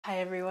Hi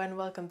everyone,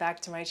 welcome back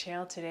to my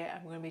channel. Today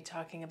I'm going to be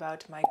talking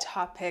about my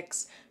top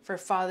picks for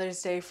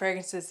Father's Day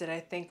fragrances that I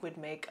think would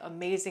make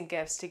amazing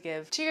gifts to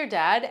give to your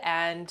dad,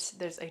 and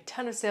there's a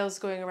ton of sales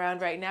going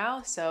around right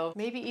now, so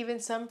maybe even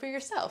some for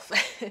yourself.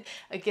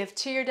 A gift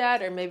to your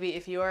dad, or maybe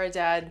if you are a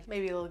dad,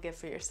 maybe a little gift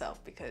for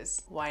yourself,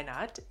 because why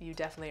not? You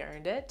definitely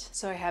earned it.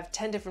 So I have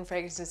 10 different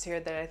fragrances here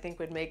that I think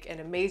would make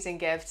an amazing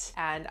gift,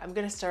 and I'm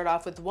going to start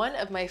off with one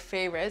of my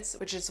favorites,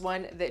 which is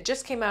one that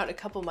just came out a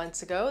couple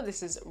months ago.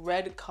 This is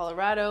Red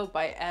Colorado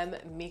by M.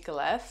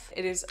 Micallef.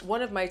 It is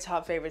one of my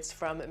top favorites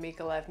from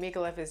Micallef.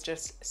 Micallef is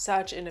just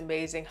such an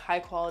amazing, high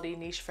quality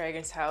niche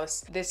fragrance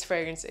house. This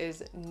fragrance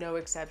is no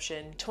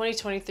exception.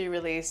 2023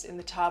 release. In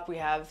the top we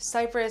have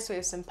cypress, we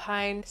have some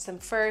pine, some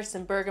fir,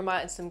 some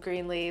bergamot, and some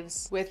green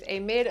leaves, with a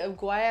mid of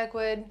guaiac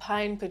wood,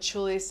 pine,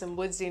 patchouli, some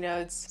woodsy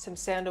notes, some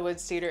sandalwood,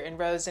 cedar, and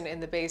rose, and in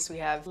the base we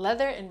have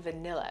leather and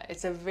vanilla.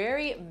 It's a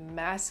very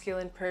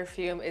masculine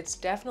perfume. It's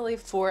definitely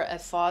for a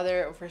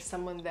father or for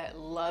someone that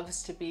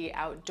loves to be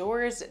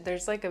outdoors.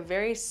 There's like a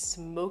very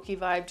smoky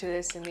vibe to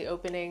this in the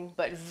opening,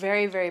 but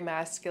very, very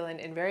masculine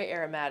and very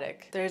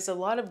aromatic. There's a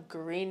lot of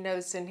green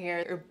notes in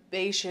here,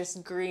 herbaceous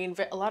green,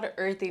 a lot of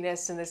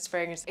earthiness in this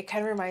fragrance. It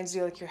kind of reminds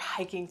you like you're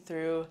hiking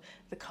through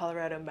the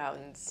Colorado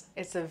mountains.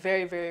 It's a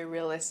very, very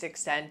realistic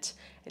scent.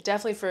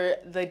 Definitely for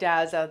the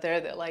dads out there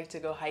that like to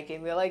go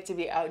hiking. They like to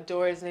be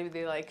outdoors. Maybe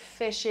they like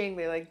fishing,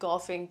 they like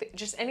golfing,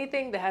 just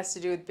anything that has to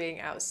do with being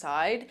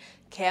outside,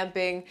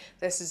 camping.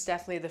 This is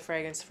definitely the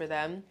fragrance for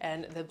them.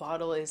 And the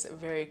bottle is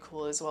very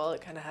cool as well.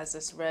 It kind of has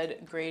this red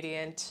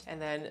gradient, and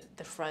then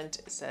the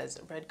front says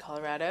Red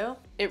Colorado.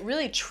 It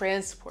really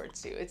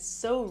transports you. It's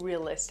so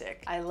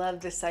realistic. I love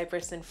the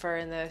cypress and fir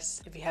in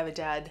this. If you have a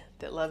dad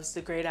that loves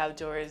the great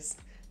outdoors,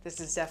 this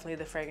is definitely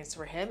the fragrance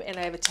for him. And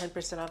I have a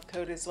 10% off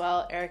code as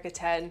well,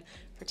 Erica10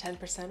 for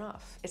 10%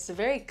 off. It's a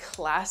very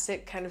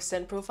classic kind of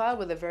scent profile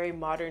with a very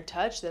modern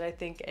touch that I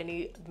think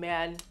any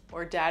man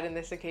or dad in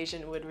this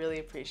occasion would really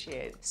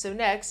appreciate. So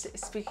next,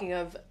 speaking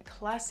of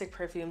classic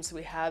perfumes,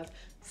 we have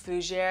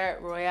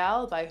Fougere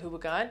Royale by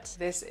Hubigant.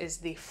 This is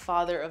the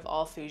father of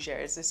all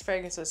fougères. This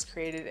fragrance was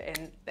created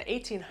in the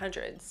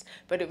 1800s,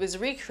 but it was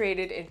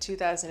recreated in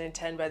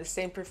 2010 by the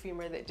same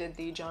perfumer that did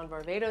the John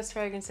Varvatos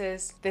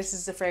fragrances. This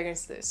is the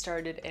fragrance that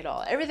started it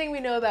all. Everything we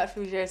know about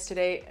fougères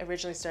today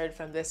originally started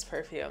from this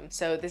perfume.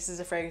 So this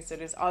is a fragrance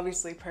that is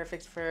obviously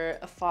perfect for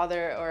a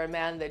father or a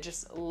man that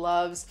just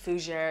loves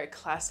fougère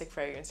classic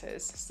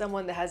fragrances.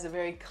 Someone that has a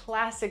very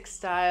classic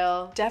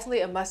style.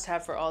 Definitely a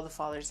must-have for all the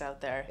fathers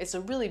out there. It's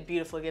a really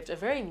beautiful gift, a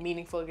very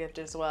meaningful gift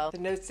as well. The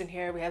notes in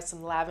here, we have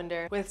some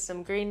lavender with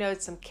some green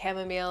notes, some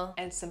chamomile,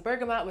 and some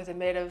bergamot with a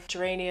mid of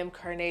geranium,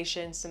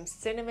 carnation, some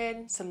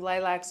cinnamon, some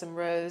lilac, some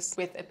rose,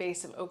 with a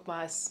base of oak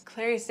moss,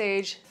 clary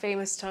sage,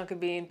 famous tonka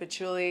bean,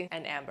 patchouli,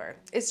 and amber.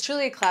 It's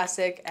truly a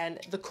classic, and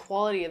the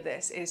quality of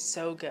this is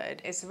so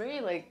good. It's very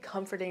like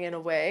comforting in a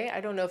way.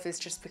 I don't know if it's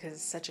just because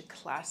it's such a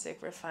classic,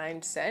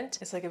 refined scent.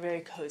 It's like a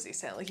very cozy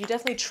scent. Like you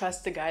definitely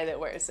trust the guy that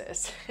wears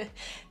this.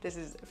 This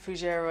is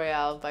Fougere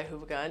Royale by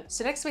Hubigant.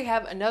 So next we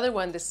have another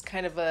one. This is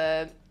kind of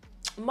a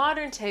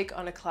modern take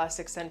on a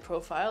classic scent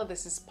profile.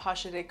 This is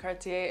Pasha de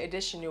Cartier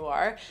Edition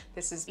Noir.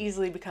 This has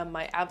easily become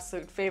my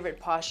absolute favorite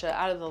Pasha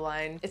out of the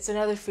line. It's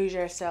another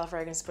Fougere style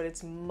fragrance, but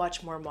it's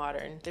much more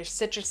modern. There's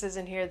citruses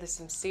in here. There's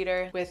some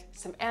cedar with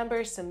some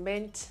amber, some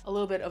mint, a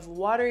little bit of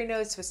watery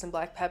notes with some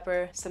black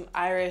pepper, some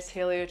iris,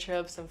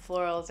 heliotrope, some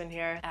florals in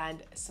here,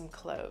 and some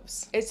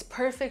cloves. It's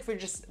perfect for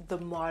just the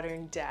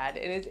modern dad,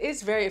 and it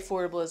is very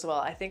affordable as well.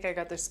 I think I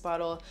got this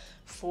bottle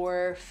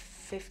for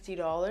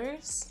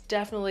 $50.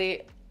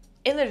 Definitely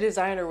in the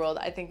designer world,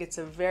 I think it's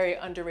a very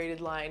underrated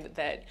line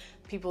that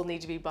people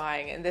need to be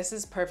buying, and this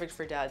is perfect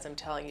for dads, I'm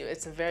telling you.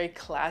 It's a very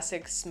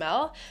classic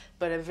smell,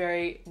 but a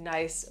very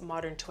nice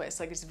modern twist.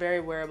 Like it's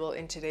very wearable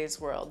in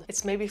today's world.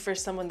 It's maybe for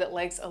someone that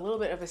likes a little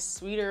bit of a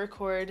sweeter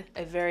accord,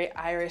 a very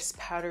iris,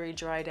 powdery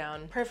dry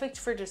down. Perfect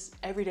for just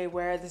everyday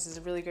wear. This is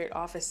a really great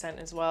office scent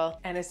as well,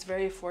 and it's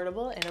very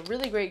affordable and a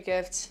really great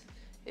gift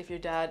if your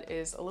dad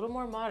is a little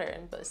more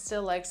modern but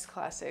still likes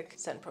classic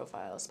scent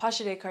profiles.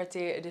 Pasha de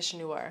Cartier Edition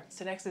Noir.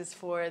 So next is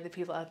for the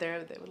people out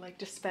there that would like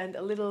to spend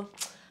a little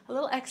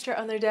extra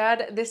on their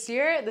dad this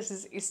year. This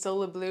is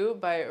Isola Blue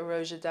by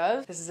Roja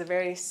Dove. This is a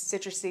very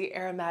citrusy,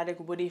 aromatic,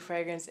 woody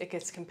fragrance. It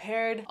gets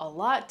compared a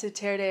lot to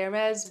Terre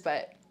d'Hermes,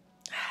 but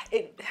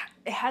it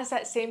has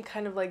that same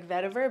kind of like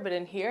vetiver, but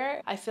in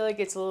here I feel like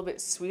it's a little bit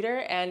sweeter,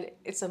 and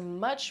it's a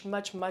much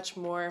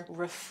more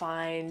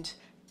refined,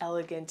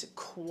 elegant,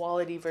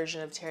 quality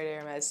version of Terre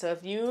d'Hermes. So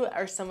if you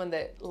are someone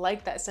that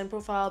liked that scent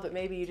profile, but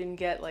maybe you didn't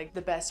get like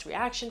the best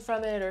reaction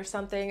from it or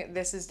something,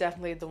 this is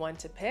definitely the one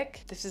to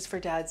pick. This is for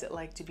dads that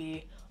like to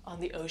be on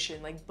the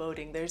ocean, like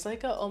boating. There's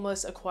like a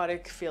almost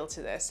aquatic feel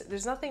to this.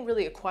 There's nothing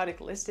really aquatic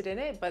listed in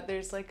it, but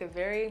there's like a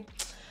very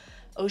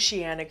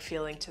oceanic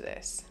feeling to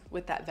this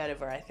with that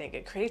vetiver. I think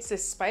it creates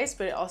this spice,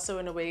 but it also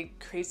in a way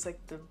creates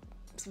like the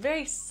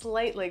very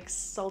slight, like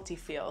salty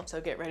feel.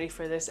 So get ready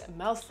for this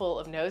mouthful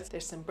of notes.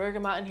 There's some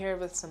bergamot in here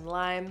with some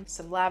lime,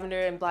 some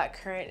lavender and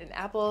black currant and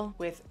apple,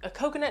 with a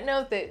coconut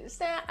note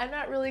that I'm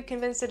not really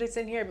convinced that it's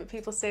in here, but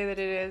people say that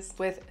it is,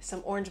 with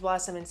some orange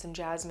blossom and some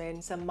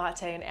jasmine, some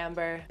mate and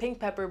amber, pink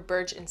pepper,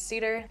 birch and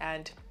cedar,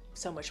 and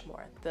so much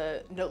more.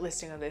 The note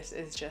listing on this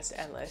is just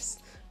endless,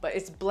 but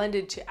it's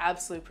blended to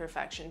absolute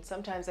perfection.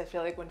 Sometimes I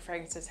feel like when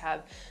fragrances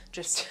have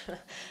just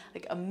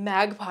like a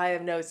magpie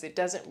of notes, it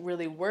doesn't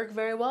really work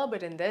very well,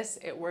 but in this,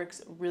 it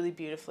works really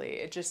beautifully.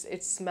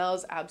 It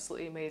smells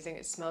absolutely amazing.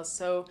 It smells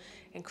so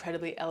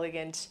incredibly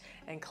elegant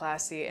and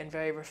classy and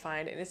very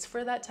refined, and it's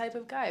for that type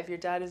of guy. If your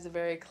dad is a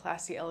very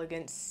classy,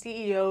 elegant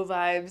CEO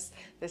vibes,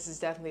 this is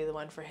definitely the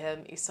one for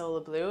him.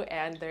 Isola Blue,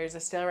 and there's a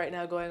sale right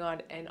now going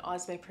on in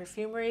Osme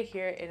Perfumery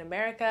here in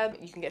America.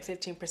 You can get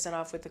 15%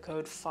 off with the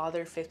code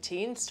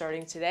FATHER15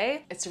 starting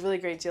today. It's a really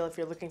great deal if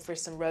you're looking for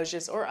some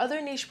Roges or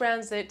other niche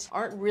brands that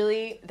aren't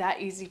really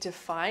that easy to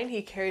find.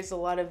 He carries a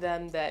lot of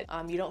them that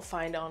you don't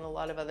find on a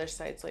lot of other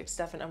sites like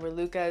Stefan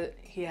Umberluca.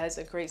 He has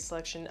a great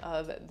selection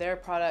of their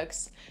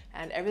products,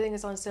 and everything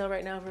is on sale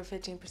right now for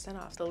 15%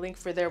 off. The link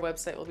for their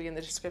website will be in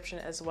the description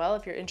as well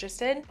if you're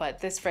interested. But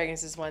this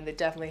fragrance is one that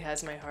definitely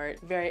has my heart.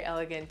 Very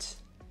elegant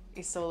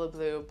Isola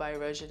Blue by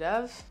Roja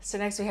Dove. So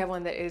next we have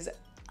one that is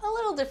a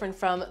little different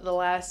from the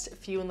last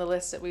few in the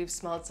list that we've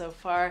smelled so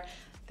far.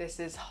 This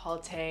is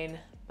Haltane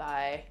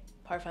by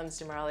Parfums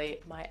de Marly,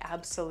 my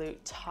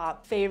absolute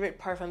top favorite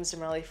Parfums de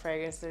Marly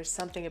fragrance. There's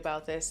something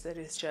about this that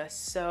is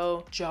just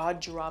so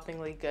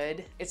jaw-droppingly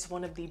good. It's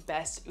one of the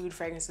best oud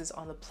fragrances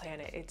on the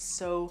planet. It's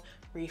so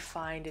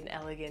refined and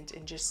elegant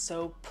and just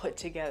so put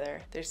together.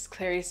 There's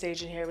clary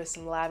sage in here with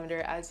some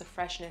lavender, adds a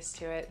freshness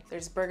to it.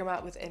 There's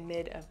bergamot with a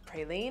mid of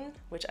praline,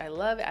 which I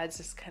love, adds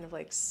this kind of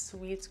like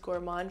sweet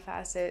gourmand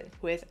facet,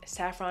 with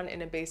saffron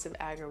and a base of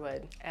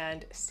agarwood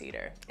and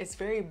cedar. It's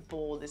very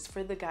bold. It's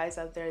for the guys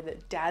out there, the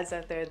dads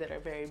out there that are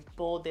very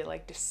bold. They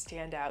like to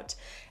stand out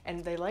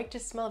and they like to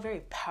smell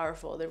very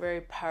powerful. They're very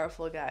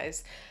powerful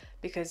guys,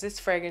 because this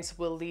fragrance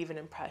will leave an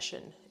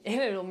impression and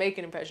it'll make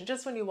an impression.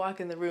 Just when you walk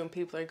in the room,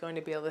 people are going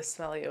to be able to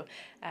smell you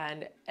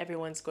and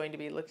everyone's going to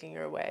be looking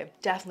your way.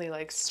 Definitely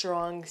like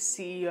strong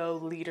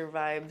CEO leader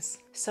vibes.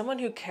 Someone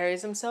who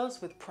carries themselves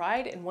with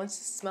pride and wants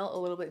to smell a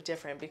little bit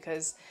different,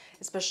 because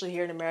especially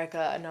here in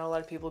America, not a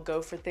lot of people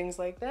go for things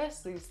like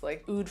this, these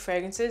like oud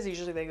fragrances.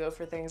 Usually they go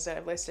for things that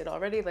I've listed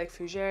already, like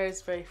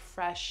Fougere's very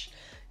fresh,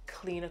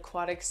 clean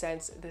aquatic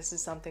scents. This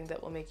is something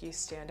that will make you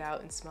stand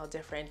out and smell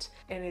different,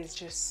 and it's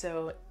just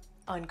so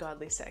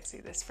ungodly sexy.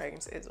 This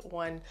fragrance is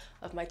one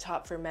of my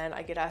top for men.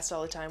 I get asked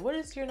all the time, what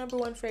is your number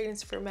one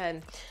fragrance for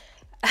men?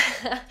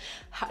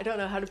 I don't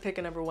know how to pick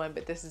a number one,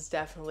 but this is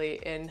definitely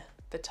in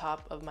the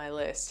top of my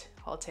list.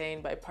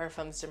 Haltane by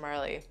Parfums de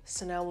Marly.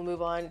 So now we'll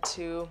move on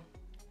to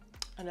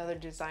another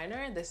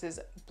designer. This is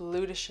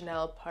Bleu de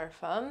Chanel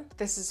Parfum.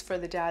 This is for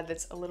the dad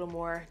that's a little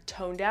more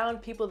toned down,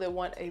 people that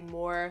want a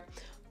more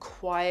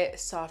quiet,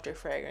 softer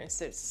fragrance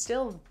that's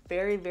still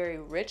very, very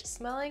rich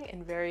smelling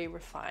and very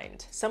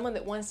refined. Someone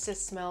that wants to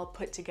smell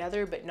put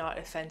together but not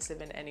offensive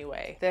in any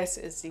way. This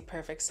is the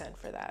perfect scent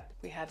for that.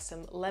 We have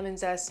some lemon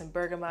zest, some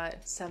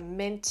bergamot, some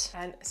mint,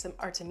 and some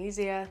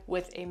artemisia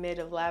with a mid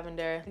of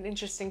lavender, an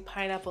interesting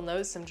pineapple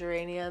note, some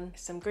geranium,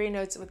 some green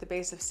notes with the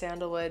base of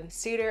sandalwood,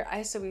 cedar,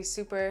 isoe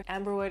super,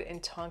 amberwood,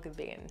 and tonka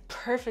bean.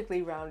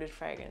 Perfectly rounded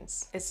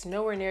fragrance. It's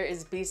nowhere near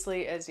as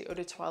beastly as the Eau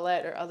de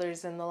Toilette or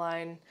others in the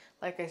line.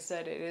 Like I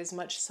said, it is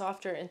much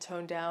softer and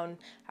toned down.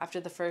 After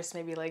the first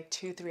maybe like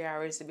 2-3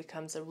 hours, it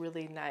becomes a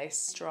really nice,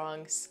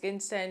 strong skin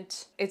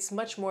scent. It's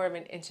much more of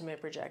an intimate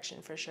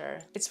projection for sure.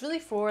 It's really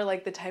for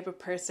like the type of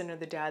person or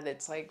the dad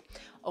that's like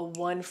a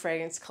one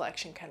fragrance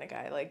collection kind of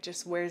guy, like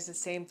just wears the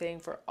same thing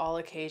for all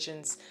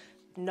occasions,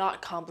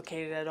 not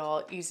complicated at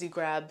all, easy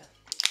grab.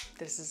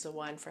 This is the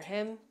one for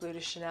him, Bleu de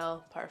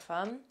Chanel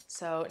Parfum.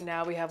 So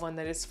now we have one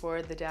that is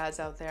for the dads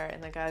out there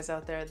and the guys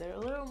out there that are a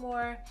little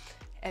more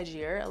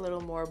edgier, a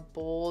little more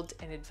bold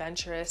and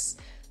adventurous.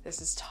 This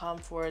is Tom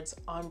Ford's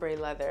Ombré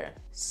Leather.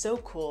 So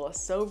cool,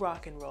 so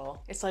rock and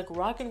roll. It's like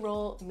rock and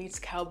roll meets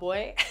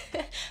cowboy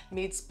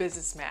meets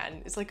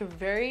businessman. It's like a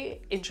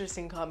very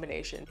interesting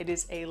combination. It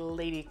is a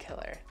lady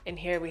killer. In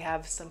here we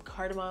have some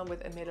cardamom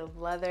with a mid of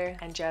leather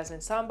and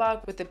jasmine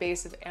sambac with the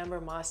base of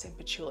amber moss and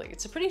patchouli.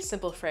 It's a pretty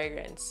simple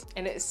fragrance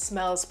and it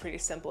smells pretty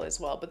simple as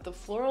well, but the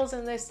florals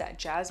in this, that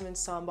jasmine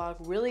sambac,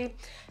 really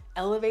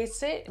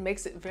elevates it. It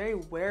makes it very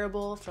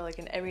wearable for like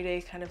an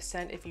everyday kind of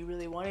scent if you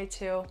really wanted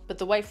to. But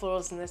the white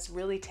florals in this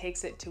really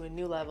takes it to a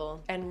new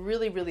level and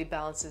really, really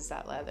balances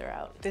that leather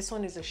out. This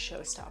one is a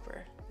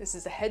showstopper. This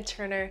is a head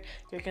turner.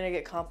 You're gonna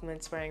get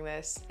compliments wearing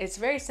this. It's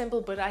very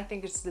simple, but I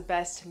think it's the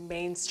best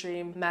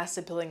mainstream mass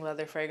appealing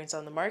leather fragrance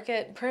on the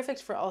market.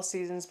 Perfect for all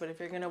seasons, but if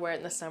you're gonna wear it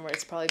in the summer,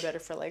 it's probably better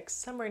for like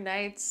summer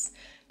nights.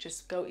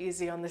 Just go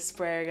easy on the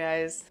sprayer,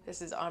 guys.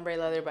 This is Ombré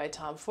Leather by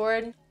Tom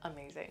Ford.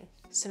 Amazing.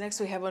 So next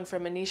we have one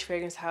from a niche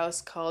fragrance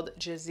house called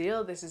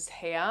Jazil. This is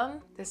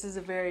Heyam. This is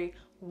a very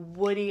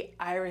woody,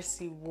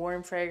 irisy,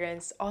 warm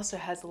fragrance. Also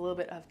has a little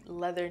bit of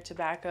leather and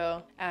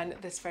tobacco. And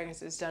this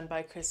fragrance is done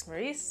by Chris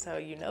Maurice, so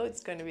you know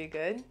it's going to be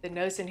good. The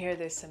notes in here,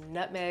 there's some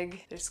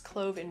nutmeg, there's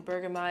clove and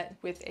bergamot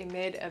with a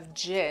mid of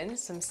gin,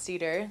 some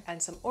cedar,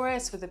 and some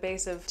orris with a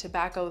base of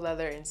tobacco,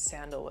 leather, and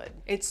sandalwood.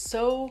 It's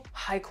so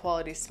high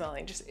quality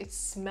smelling. Just, it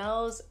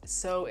smells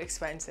so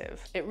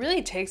expensive. It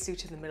really takes you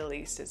to the Middle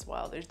East as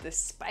well. There's the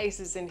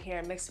spices in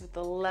here mixed with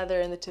the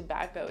leather and the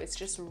tobacco. It's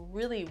just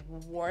really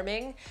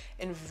warming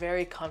and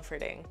very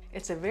comforting.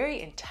 It's a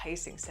very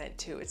enticing scent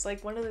too. It's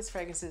like one of those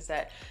fragrances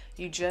that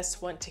you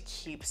just want to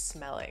keep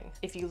smelling.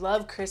 If you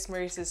love Chris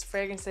Maurice's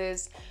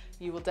fragrances,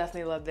 you will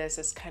definitely love this.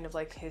 It's kind of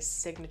like his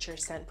signature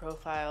scent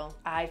profile.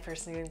 I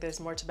personally think there's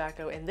more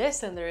tobacco in this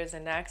than there is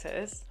in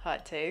Naxos.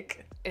 Hot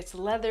take. It's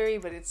leathery,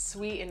 but it's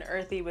sweet and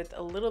earthy with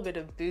a little bit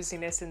of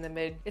booziness in the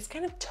mid. It's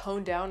kind of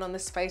toned down on the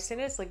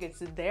spiciness, like it's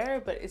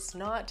there, but it's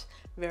not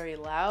very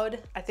loud.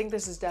 I think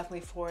this is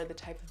definitely for the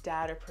type of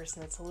dad or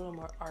person that's a little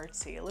more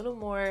artsy, a little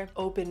more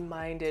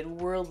open-minded,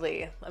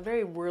 worldly. A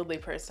very worldly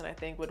person, I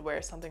think, would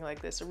wear something like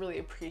this or really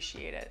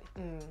appreciate it.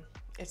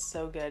 It's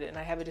so good, and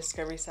I have a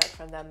discovery set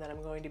from them that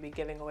I'm going to be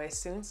giving away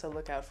soon, so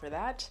look out for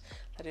that.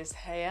 That is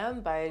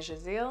Heyam by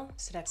Jazil.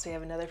 So next we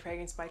have another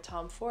fragrance by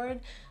Tom Ford.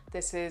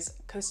 This is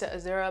Costa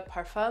Azzurra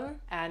Parfum,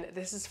 and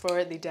this is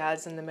for the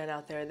dads and the men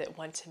out there that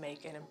want to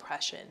make an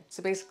impression.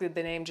 So basically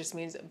the name just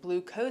means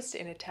Blue Coast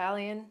in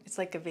Italian. It's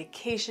like a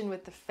vacation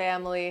with the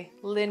family,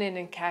 linen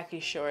and khaki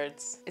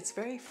shorts. It's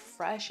very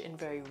fresh and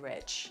very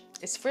rich.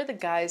 It's for the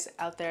guys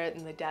out there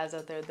and the dads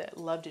out there that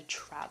love to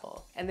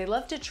travel. And they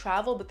love to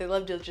travel, but they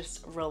love to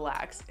just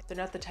relax. They're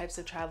not the types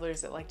of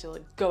travelers that like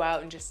to go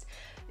out and just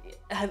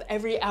have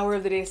every hour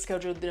of the day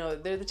scheduled. No,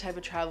 they're the type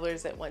of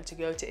travelers that want to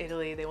go to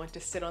Italy, they want to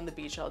sit on the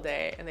beach all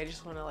day, and they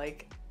just want to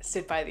like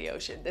sit by the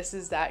ocean. This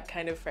is that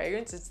kind of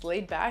fragrance. It's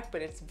laid back,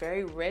 but it's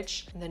very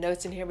rich. In the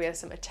notes in here, we have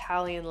some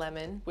Italian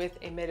lemon with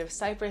a mid of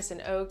cypress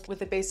and oak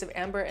with a base of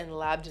amber and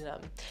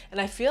labdanum.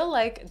 And I feel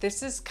like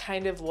this is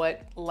kind of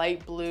what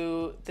light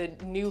blue, the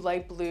new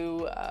light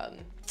blue,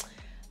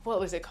 what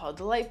was it called?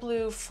 The light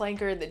blue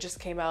flanker that just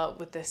came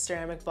out with the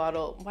ceramic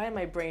bottle. Why am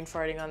I brain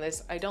farting on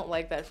this? I don't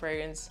like that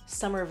fragrance.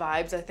 Summer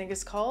Vibes, I think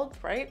it's called,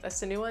 right?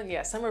 That's the new one?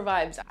 Yeah, Summer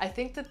Vibes. I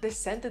think that the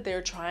scent that they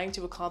were trying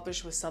to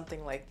accomplish was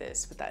something like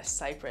this with that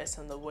cypress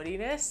and the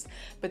woodiness,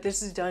 but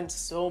this is done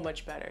so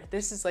much better.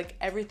 This is like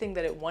everything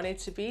that it wanted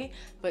to be,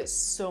 but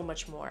so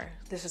much more.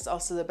 This is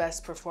also the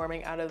best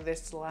performing out of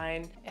this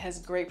line. It has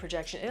great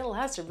projection and it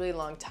lasts a really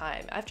long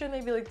time. After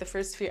maybe like the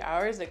first few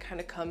hours, it kind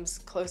of comes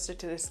closer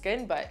to the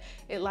skin, but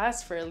it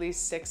lasts for at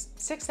least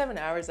 7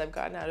 hours I've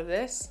gotten out of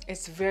this.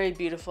 It's very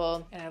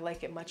beautiful and I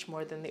like it much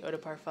more than the Eau de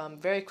Parfum,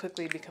 very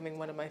quickly becoming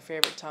one of my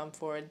favorite Tom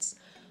Ford's.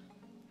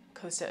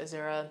 Costa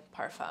Azzurra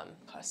Parfum.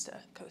 Costa.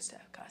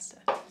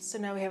 So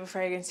now we have a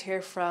fragrance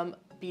here from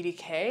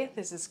BDK.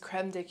 This is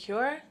Crème De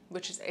Cuir,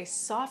 which is a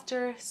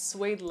softer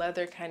suede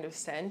leather kind of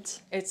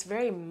scent. It's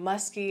very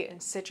musky and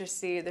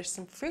citrusy. There's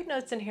some fruit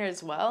notes in here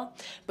as well,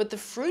 but the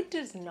fruit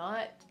does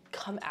not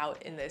come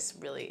out in this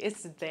really.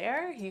 It's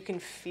there, you can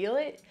feel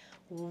it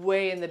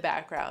way in the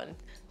background.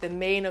 The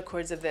main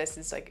accords of this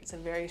is like, it's a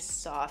very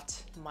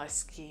soft,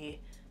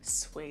 musky,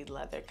 suede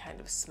leather kind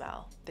of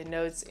smell. The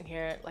notes in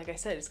here, like I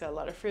said, it's got a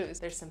lot of fruits.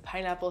 There's some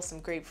pineapple, some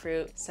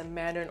grapefruit, some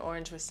mandarin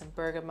orange with some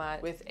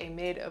bergamot, with a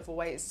mid of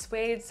white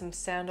suede, some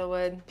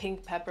sandalwood,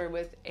 pink pepper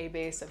with a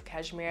base of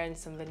cashmere and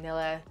some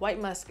vanilla, white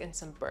musk and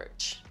some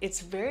birch.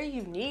 It's very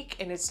unique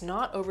and it's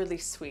not overly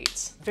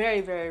sweet.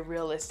 Very, very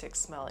realistic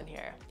smell in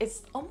here.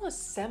 It's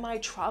almost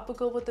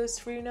semi-tropical with those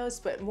fruit notes,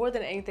 but more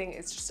than anything,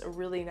 it's just a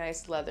really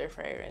nice leather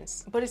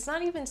fragrance. But it's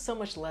not even so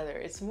much leather,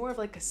 it's more of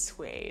like a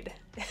suede.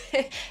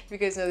 You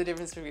guys know the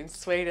difference between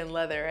suede and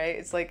leather, right?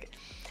 It's like,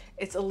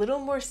 it's a little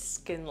more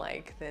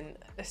skin-like than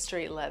a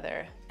straight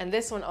leather. And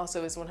this one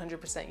also is 100%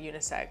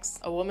 unisex.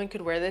 A woman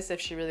could wear this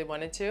if she really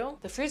wanted to.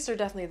 The fruits are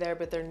definitely there,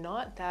 but they're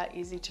not that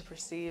easy to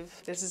perceive.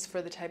 This is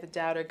for the type of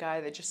dad or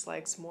guy that just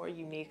likes more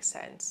unique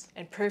scents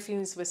and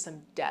perfumes with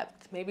some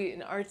depth. Maybe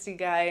an artsy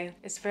guy.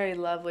 It's very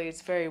lovely,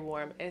 it's very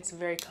warm, and it's a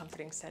very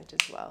comforting scent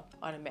as well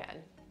on a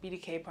man.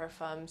 BDK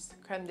Parfums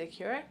Crème De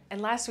Cuir.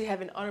 And last we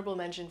have an honorable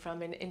mention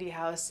from an indie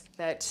house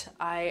that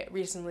I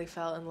recently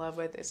fell in love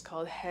with. It's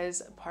called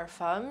Hez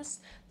Parfums.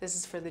 This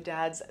is for the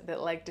dads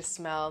that like to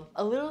smell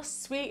a little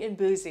sweet and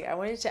boozy. I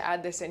wanted to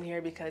add this in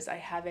here because I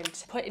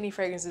haven't put any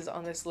fragrances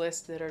on this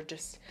list that are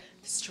just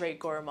straight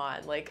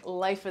gourmand, like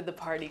life of the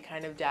party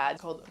kind of dad,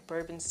 called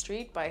Bourbon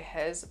Street by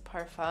Hez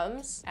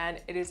Parfums.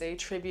 And it is a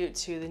tribute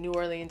to the New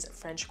Orleans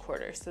French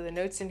Quarter. So the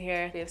notes in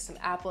here, we have some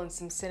apple and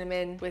some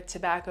cinnamon with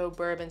tobacco,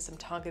 bourbon, some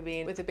tonka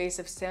bean with a base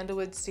of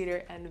sandalwood,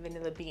 cedar, and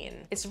vanilla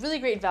bean. It's really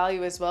great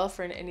value as well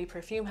for an indie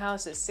perfume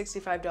house. It's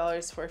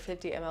 $65 for a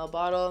 50 ml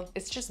bottle.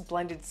 It's just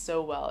blended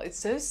so well. It's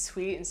so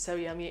sweet and so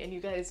yummy, and you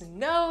guys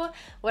know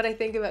what I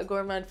think about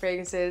gourmand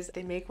fragrances.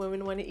 They make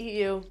women want to eat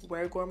you.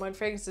 Wear gourmand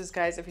fragrances,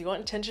 guys. If you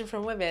want attention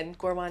from women,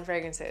 gourmand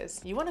fragrances.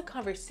 You want a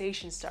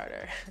conversation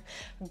starter.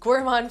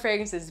 Gourmand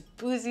fragrances,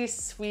 boozy,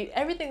 sweet,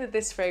 everything that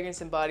this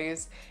fragrance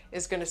embodies.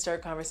 is gonna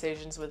start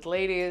conversations with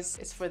ladies.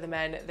 It's for the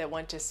men that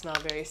want to smell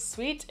very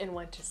sweet and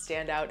want to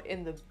stand out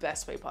in the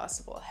best way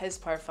possible. His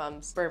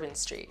Parfums, Bourbon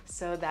Street.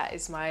 So that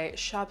is my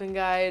shopping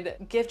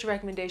guide. Gift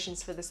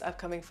recommendations for this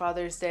upcoming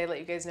Father's Day. Let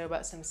you guys know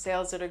about some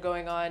sales that are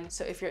going on.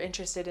 So if you're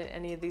interested in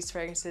any of these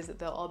fragrances,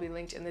 they'll all be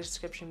linked in the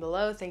description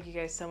below. Thank you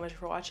guys so much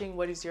for watching.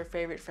 What is your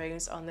favorite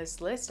fragrance on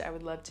this list? I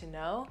would love to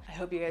know. I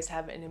hope you guys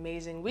have an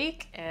amazing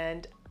week,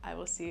 and I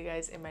will see you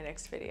guys in my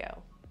next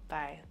video.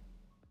 Bye.